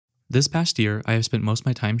This past year, I have spent most of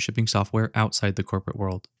my time shipping software outside the corporate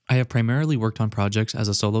world. I have primarily worked on projects as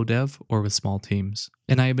a solo dev or with small teams,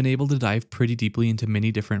 and I have been able to dive pretty deeply into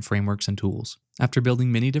many different frameworks and tools. After building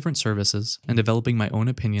many different services and developing my own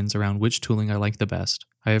opinions around which tooling I like the best,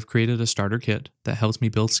 I have created a starter kit that helps me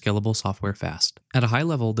build scalable software fast. At a high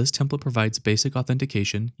level, this template provides basic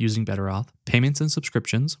authentication using BetterAuth, payments and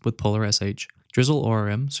subscriptions with PolarSH, Drizzle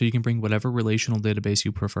ORM so you can bring whatever relational database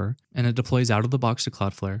you prefer, and it deploys out of the box to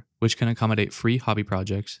Cloudflare, which can accommodate free hobby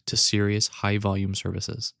projects to serious high-volume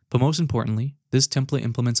services. But most importantly, this template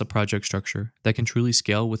implements a project structure that can truly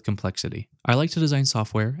scale with complexity. I like to design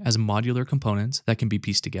software as modular components that can be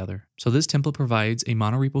pieced together. So this template provides a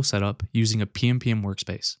monorepo setup using a PMPM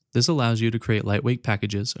workspace. This allows you to create lightweight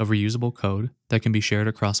packages of reusable code that can be shared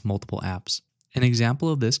across multiple apps. An example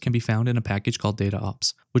of this can be found in a package called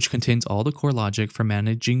DataOps, which contains all the core logic for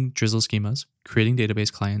managing Drizzle schemas, creating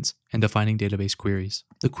database clients, and defining database queries.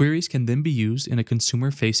 The queries can then be used in a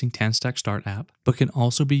consumer-facing Tanstack Start app, but can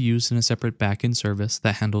also be used in a separate backend service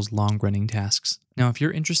that handles long-running tasks. Now, if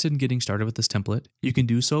you're interested in getting started with this template, you can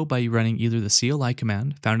do so by running either the CLI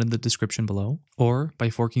command found in the description below, or by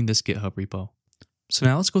forking this GitHub repo. So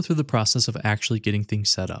now let's go through the process of actually getting things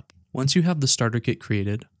set up. Once you have the starter kit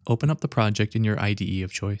created, open up the project in your IDE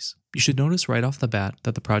of choice. You should notice right off the bat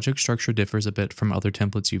that the project structure differs a bit from other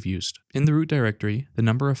templates you've used. In the root directory, the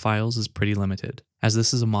number of files is pretty limited, as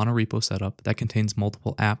this is a monorepo setup that contains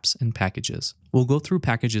multiple apps and packages. We'll go through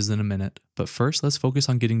packages in a minute, but first let's focus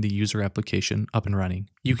on getting the user application up and running.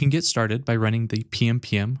 You can get started by running the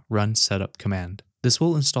pmpm run setup command. This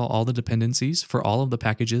will install all the dependencies for all of the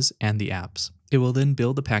packages and the apps. It will then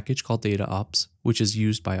build a package called DataOps, which is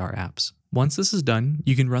used by our apps. Once this is done,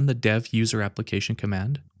 you can run the dev user application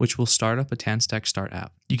command, which will start up a Tanstack Start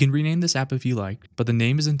app. You can rename this app if you like, but the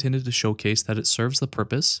name is intended to showcase that it serves the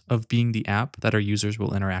purpose of being the app that our users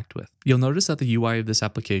will interact with. You'll notice that the UI of this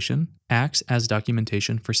application acts as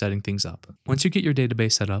documentation for setting things up. Once you get your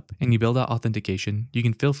database set up and you build out authentication, you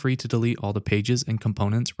can feel free to delete all the pages and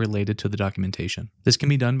components related to the documentation. This can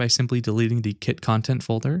be done by simply deleting the kit content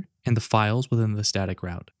folder and the files within the static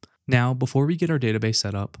route. Now, before we get our database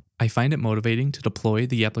set up, I find it motivating to deploy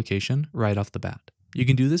the application right off the bat. You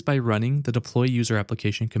can do this by running the deploy user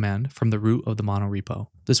application command from the root of the monorepo.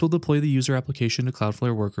 This will deploy the user application to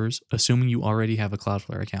Cloudflare workers, assuming you already have a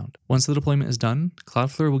Cloudflare account. Once the deployment is done,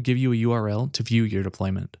 Cloudflare will give you a URL to view your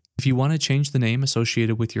deployment. If you want to change the name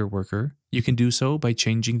associated with your worker, you can do so by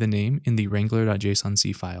changing the name in the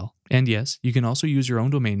wrangler.jsonc file. And yes, you can also use your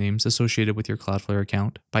own domain names associated with your Cloudflare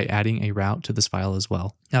account by adding a route to this file as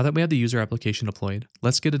well. Now that we have the user application deployed,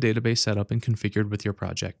 let's get a database set up and configured with your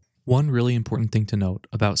project. One really important thing to note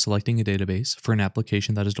about selecting a database for an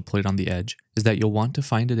application that is deployed on the edge is that you'll want to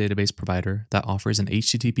find a database provider that offers an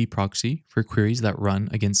HTTP proxy for queries that run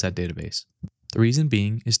against said database. The reason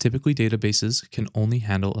being is typically databases can only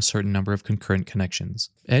handle a certain number of concurrent connections.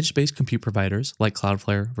 Edge-based compute providers like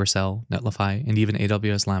Cloudflare, Vercel, Netlify, and even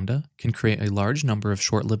AWS Lambda can create a large number of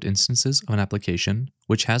short-lived instances of an application,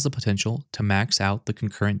 which has the potential to max out the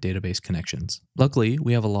concurrent database connections. Luckily,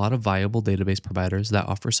 we have a lot of viable database providers that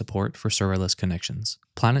offer support for serverless connections.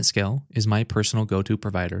 PlanetScale is my personal go-to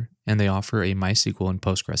provider, and they offer a MySQL and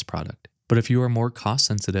Postgres product. But if you are more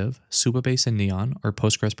cost-sensitive, Supabase and Neon are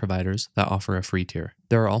Postgres providers that offer a free tier.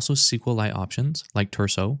 There are also SQLite options like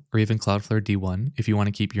Turso or even Cloudflare D1 if you want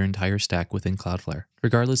to keep your entire stack within Cloudflare.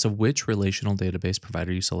 Regardless of which relational database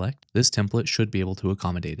provider you select, this template should be able to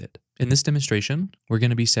accommodate it. In this demonstration, we're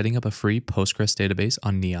going to be setting up a free Postgres database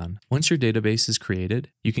on Neon. Once your database is created,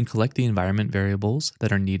 you can collect the environment variables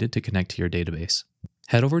that are needed to connect to your database.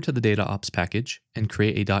 Head over to the DataOps package and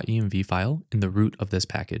create a .env file in the root of this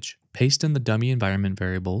package. Paste in the dummy environment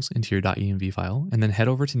variables into your .env file, and then head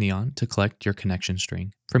over to Neon to collect your connection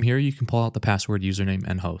string. From here, you can pull out the password, username,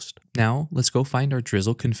 and host. Now, let's go find our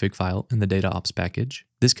Drizzle config file in the DataOps package.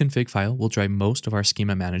 This config file will drive most of our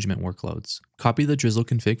schema management workloads. Copy the Drizzle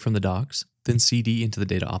config from the docs, then cd into the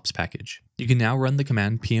DataOps package. You can now run the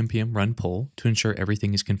command pmpm run pull to ensure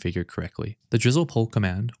everything is configured correctly. The Drizzle pull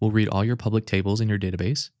command will read all your public tables in your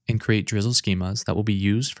database and create Drizzle schemas that will be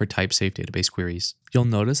used for type-safe database queries. You'll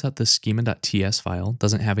notice that the schema.ts file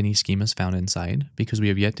doesn't have any schemas found inside because we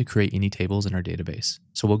have yet to create any tables in our database,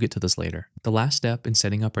 so we'll get to this later. The last step in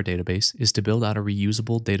setting up our database is to build out a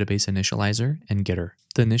reusable database initializer and getter.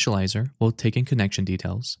 The initializer will take in connection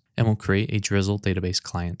details and will create a Drizzle database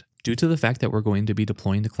client. Due to the fact that we're going to be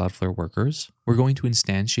deploying to Cloudflare workers, we're going to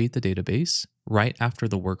instantiate the database right after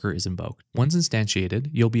the worker is invoked. Once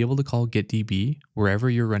instantiated, you'll be able to call getDB wherever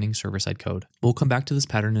you're running server-side code. We'll come back to this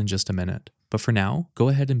pattern in just a minute. But for now, go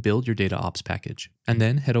ahead and build your data ops package, and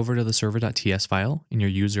then head over to the server.ts file in your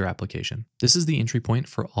user application. This is the entry point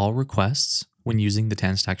for all requests when using the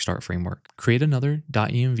TanStack Start framework. Create another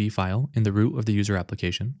 .env file in the root of the user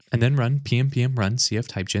application, and then run pm run cf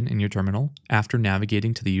typegen in your terminal after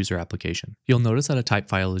navigating to the user application. You'll notice that a type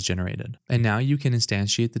file is generated, and now you can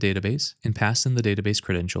instantiate the database and pass in the database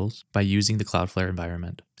credentials by using the Cloudflare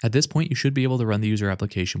environment. At this point, you should be able to run the user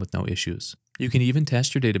application with no issues. You can even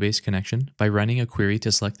test your database connection by running a query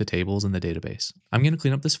to select the tables in the database. I'm going to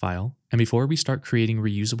clean up this file, and before we start creating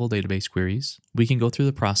reusable database queries, we can go through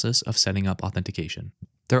the process of setting up authentication.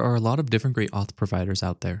 There are a lot of different great auth providers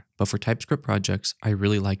out there, but for TypeScript projects, I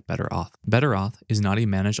really like BetterAuth. BetterAuth is not a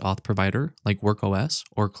managed auth provider like WorkOS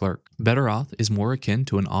or Clerk. BetterAuth is more akin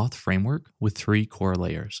to an auth framework with 3 core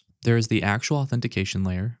layers. There is the actual authentication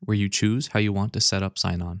layer where you choose how you want to set up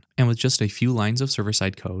sign-on. And with just a few lines of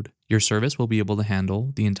server-side code, your service will be able to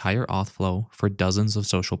handle the entire auth flow for dozens of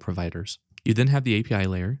social providers. You then have the API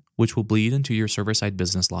layer, which will bleed into your server-side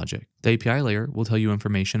business logic. The API layer will tell you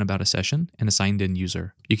information about a session and a signed-in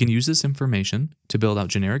user. You can use this information to build out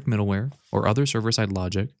generic middleware or other server-side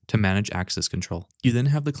logic to manage access control. You then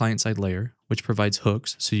have the client-side layer, which provides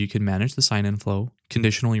hooks so you can manage the sign-in flow,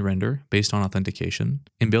 conditionally render based on authentication,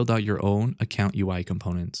 and build out your own account UI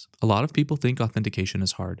components. A lot of people think authentication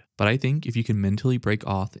is hard, but I think if you can mentally break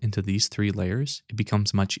auth into these 3 layers, it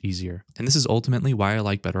becomes much easier. And this is ultimately why I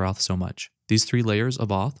like BetterAuth so much. These 3 layers of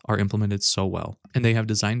auth are implemented so well, and they have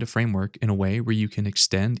designed a framework in a way where you can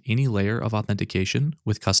extend any layer of authentication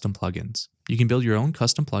with custom plugins. You can build your own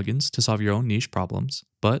custom plugins to solve your own niche problems,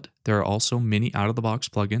 but there are also many out-of-the-box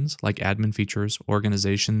plugins like admin features,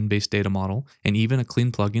 organization-based data model, and even a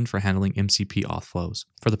clean plugin for handling MCP auth flows.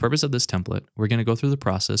 For the purpose of this template, we're going to go through the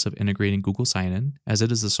process of integrating Google Sign-In, as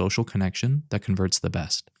it is the social connection that converts the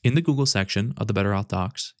best. In the Google section of the BetterAuth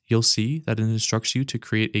docs, you'll see that it instructs you to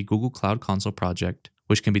create a Google Cloud Console project,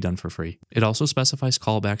 which can be done for free. It also specifies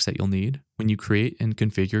callbacks that you'll need when you create and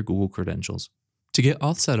configure Google credentials. To get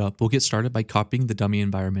auth set up, we'll get started by copying the dummy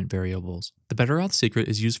environment variables. The BetterAuth secret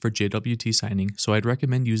is used for JWT signing, so I'd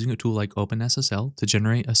recommend using a tool like OpenSSL to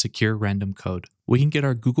generate a secure random code. We can get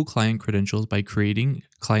our Google Client credentials by creating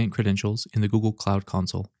client credentials in the Google Cloud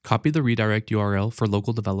Console. Copy the redirect URL for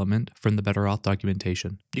local development from the BetterAuth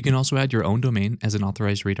documentation. You can also add your own domain as an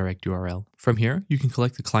authorized redirect URL. From here, you can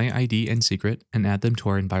collect the client ID and secret and add them to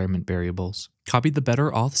our environment variables. Copy the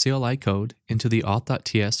BetterAuth CLI code into the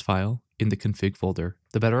auth.ts file in the config folder.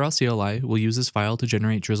 The BetterAuth CLI will use this file to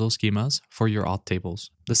generate drizzle schemas for your auth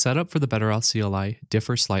tables. The setup for the BetterAuth CLI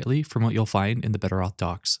differs slightly from what you'll find in the BetterAuth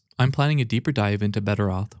docs. I'm planning a deeper dive into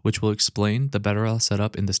BetterAuth, which will explain the BetterAuth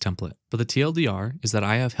setup in this template. But the TLDR is that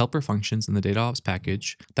I have helper functions in the DataOps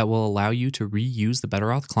package that will allow you to reuse the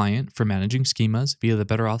BetterAuth client for managing schemas via the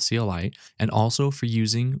BetterAuth CLI and also for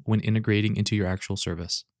using when integrating into your actual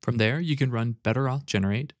service. From there, you can run BetterAuth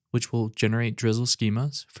generate, which will generate drizzle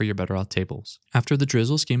schemas for your BetterAuth tables. After the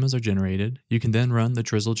drizzle schemas are generated, you can then run the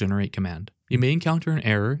drizzle generate command. You may encounter an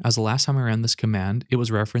error, as the last time I ran this command, it was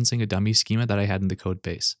referencing a dummy schema that I had in the code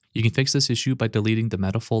base. You can fix this issue by deleting the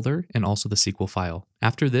meta folder and also the SQL file.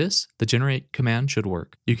 After this, the generate command should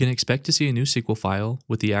work. You can expect to see a new SQL file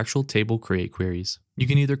with the actual table create queries. You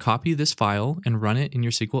can either copy this file and run it in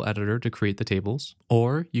your SQL editor to create the tables,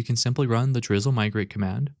 or you can simply run the drizzle migrate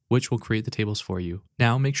command, which will create the tables for you.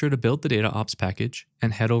 Now make sure to build the DataOps package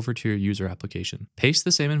and head over to your user application. Paste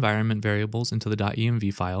the same environment variables into the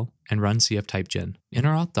 .env file and run cf typegen. In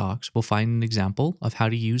our auth docs, we'll find an example of how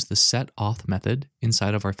to use the setAuth method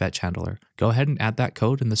inside of our fetch handler. Go ahead and add that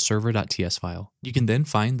code in the server.ts file. You can then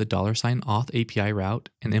find the $auth API route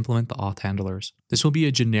and implement the auth handlers. This will be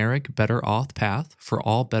a generic BetterAuth path for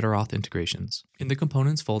all BetterAuth integrations. In the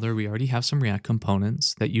components folder, we already have some React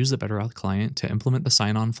components that use the BetterAuth client to implement the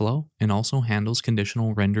sign-on flow and also handles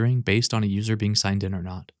conditional rendering based on a user being signed in or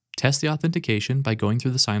not. Test the authentication by going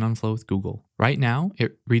through the sign-on flow with Google. Right now,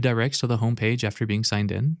 it redirects to the home page after being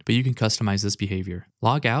signed in, but you can customize this behavior.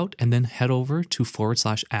 Log out and then head over to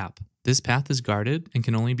 /app. This path is guarded and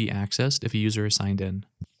can only be accessed if a user is signed in.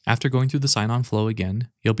 After going through the sign-on flow again,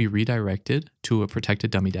 you'll be redirected to a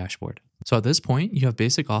protected dummy dashboard. So at this point, you have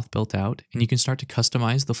basic auth built out, and you can start to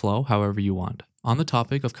customize the flow however you want. On the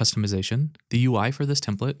topic of customization, the UI for this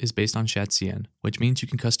template is based on ShadCN, which means you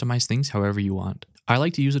can customize things however you want. I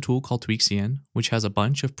like to use a tool called TweakCN, which has a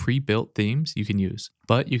bunch of pre-built themes you can use,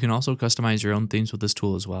 but you can also customize your own themes with this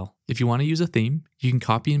tool as well. If you want to use a theme, you can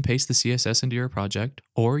copy and paste the CSS into your project,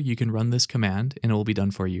 or you can run this command and it will be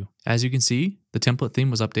done for you. As you can see, the template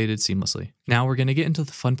theme was updated seamlessly. Now we're going to get into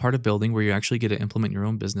the fun part of building where you actually get to implement your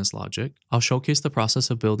own business logic. I'll showcase the process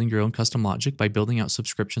of building your own custom logic by building out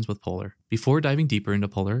subscriptions with Polar. Before diving deeper into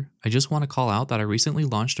Polar, I just want to call out that I recently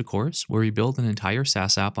launched a course where we build an entire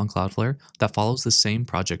SaaS app on Cloudflare that follows the same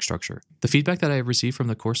project structure. The feedback that I have received from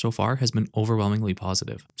the course so far has been overwhelmingly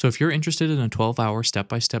positive. So if you're interested in a 12-hour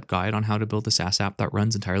step-by-step guide on how to build a SaaS app that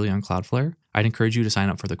runs entirely on Cloudflare, I'd encourage you to sign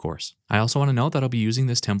up for the course. I also want to note that I'll be using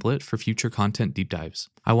this template for future content deep dives.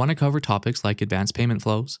 I want to cover topics like advanced payment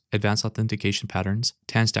flows, advanced authentication patterns,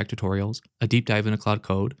 TAN-stack tutorials, a deep dive into Claude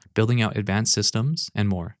Code, building out advanced systems, and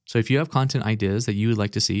more. So if you have content ideas that you would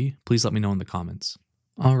like to see, please let me know in the comments.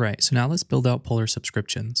 Alright, so now let's build out Polar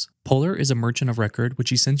subscriptions. Polar is a merchant of record,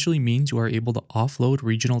 which essentially means you are able to offload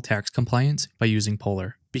regional tax compliance by using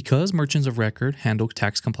Polar. Because merchants of record handle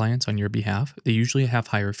tax compliance on your behalf, they usually have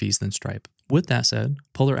higher fees than Stripe. With that said,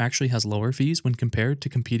 Polar actually has lower fees when compared to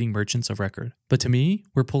competing merchants of record. But to me,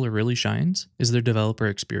 where Polar really shines is their developer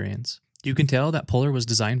experience. You can tell that Polar was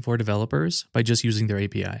designed for developers by just using their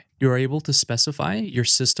API. You are able to specify your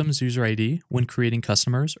system's user ID when creating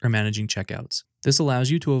customers or managing checkouts. This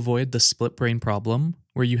allows you to avoid the split brain problem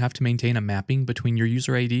where you have to maintain a mapping between your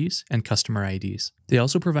user IDs and customer IDs. They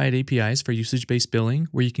also provide APIs for usage-based billing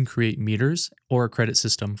where you can create meters or a credit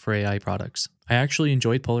system for AI products. I actually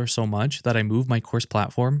enjoyed Polar so much that I moved my course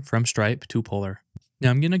platform from Stripe to Polar. Now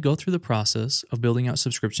I'm going to go through the process of building out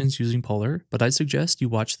subscriptions using Polar, but I'd suggest you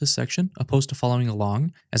watch this section opposed to following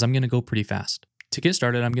along as I'm going to go pretty fast. To get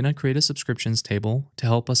started, I'm going to create a subscriptions table to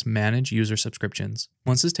help us manage user subscriptions.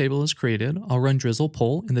 Once this table is created, I'll run drizzle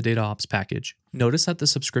pull in the DataOps package. Notice that the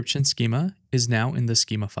subscription schema is now in the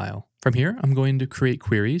schema file. From here, I'm going to create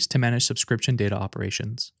queries to manage subscription data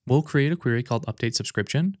operations. We'll create a query called update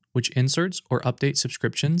subscription, which inserts or updates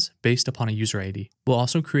subscriptions based upon a user ID. We'll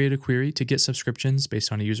also create a query to get subscriptions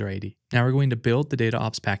based on a user ID. Now we're going to build the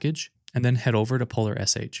DataOps package and then head over to Polar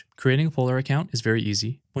SH. Creating a Polar account is very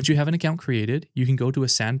easy. Once you have an account created, you can go to a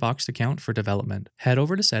sandboxed account for development. Head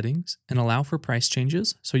over to settings and allow for price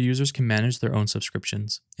changes so users can manage their own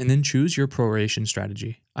subscriptions. And then choose your proration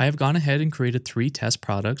strategy. I have gone ahead and created 3 test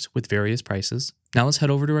products with various prices. Now let's head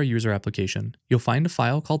over to our user application. You'll find a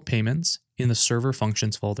file called payments in the server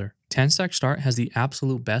functions folder. TAN-stack start has the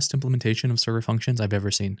absolute best implementation of server functions I've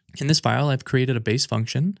ever seen. In this file, I've created a base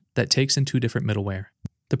function that takes in 2 different middleware.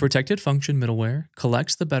 The protected function middleware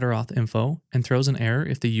collects the better auth info and throws an error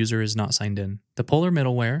if the user is not signed in. The Polar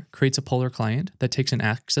middleware creates a Polar client that takes an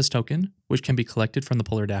access token, which can be collected from the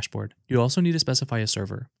Polar dashboard. You also need to specify a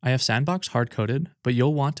server. I have sandbox hard-coded, but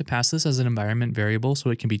you'll want to pass this as an environment variable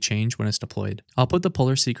so it can be changed when it's deployed. I'll put the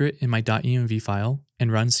Polar secret in my .env file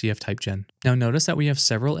and run cf-typegen. Now notice that we have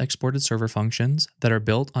several exported server functions that are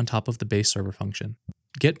built on top of the base server function.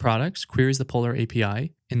 Get products queries the Polar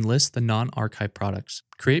API and lists the non-archive products.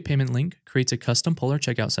 Create payment link creates a custom Polar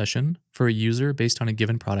checkout session for a user based on a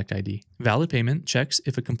given product ID. Valid payment checks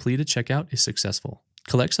if a completed checkout is successful.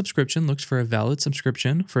 Collect subscription looks for a valid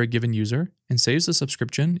subscription for a given user and saves the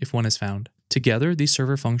subscription if one is found. Together, these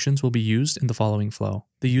server functions will be used in the following flow.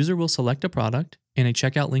 The user will select a product and a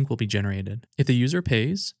checkout link will be generated. If the user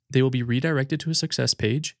pays, they will be redirected to a success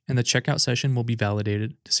page and the checkout session will be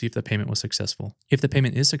validated to see if the payment was successful. If the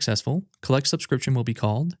payment is successful, collect subscription will be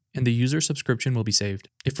called and the user subscription will be saved.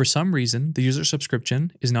 If for some reason the user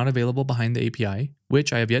subscription is not available behind the API,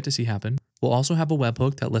 which I have yet to see happen, we'll also have a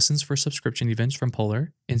webhook that listens for subscription events from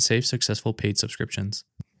Polar and saves successful paid subscriptions.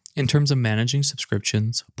 In terms of managing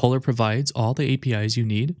subscriptions, Polar provides all the APIs you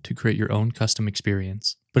need to create your own custom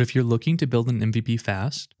experience. But if you're looking to build an MVP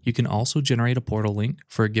fast, you can also generate a portal link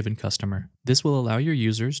for a given customer. This will allow your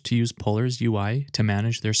users to use Polar's UI to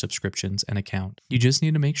manage their subscriptions and account. You just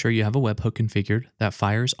need to make sure you have a webhook configured that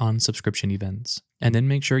fires on subscription events. And then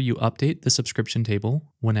make sure you update the subscription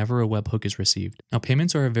table whenever a webhook is received. Now,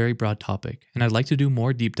 payments are a very broad topic, and I'd like to do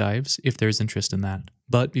more deep dives if there's interest in that.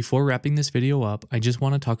 But before wrapping this video up, I just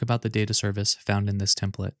want to talk about the data service found in this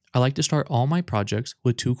template. I like to start all my projects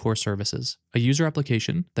with 2 core services: a user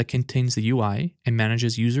application that contains the UI and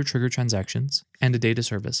manages user trigger transactions, and a data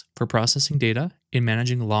service for processing data and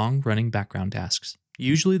managing long-running background tasks.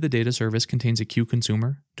 Usually the data service contains a queue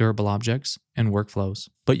consumer durable objects, and workflows.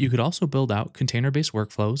 But you could also build out container-based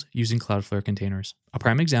workflows using Cloudflare containers. A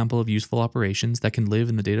prime example of useful operations that can live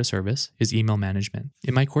in the data service is email management.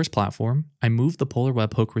 In my course platform, I moved the Polar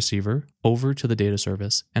webhook receiver over to the data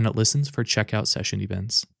service, and it listens for checkout session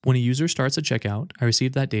events. When a user starts a checkout, I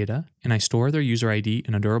receive that data, and I store their user ID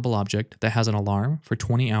in a durable object that has an alarm for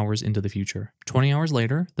 20 hours into the future. 20 hours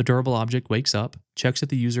later, the durable object wakes up, checks if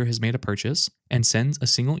the user has made a purchase, and sends a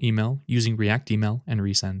single email using React Email and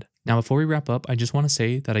Resend. Now, before we wrap up, I just want to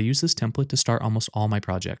say that I use this template to start almost all my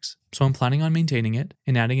projects, so I'm planning on maintaining it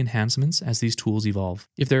and adding enhancements as these tools evolve.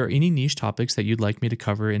 If there are any niche topics that you'd like me to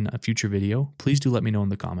cover in a future video, please do let me know in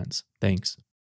the comments. Thanks.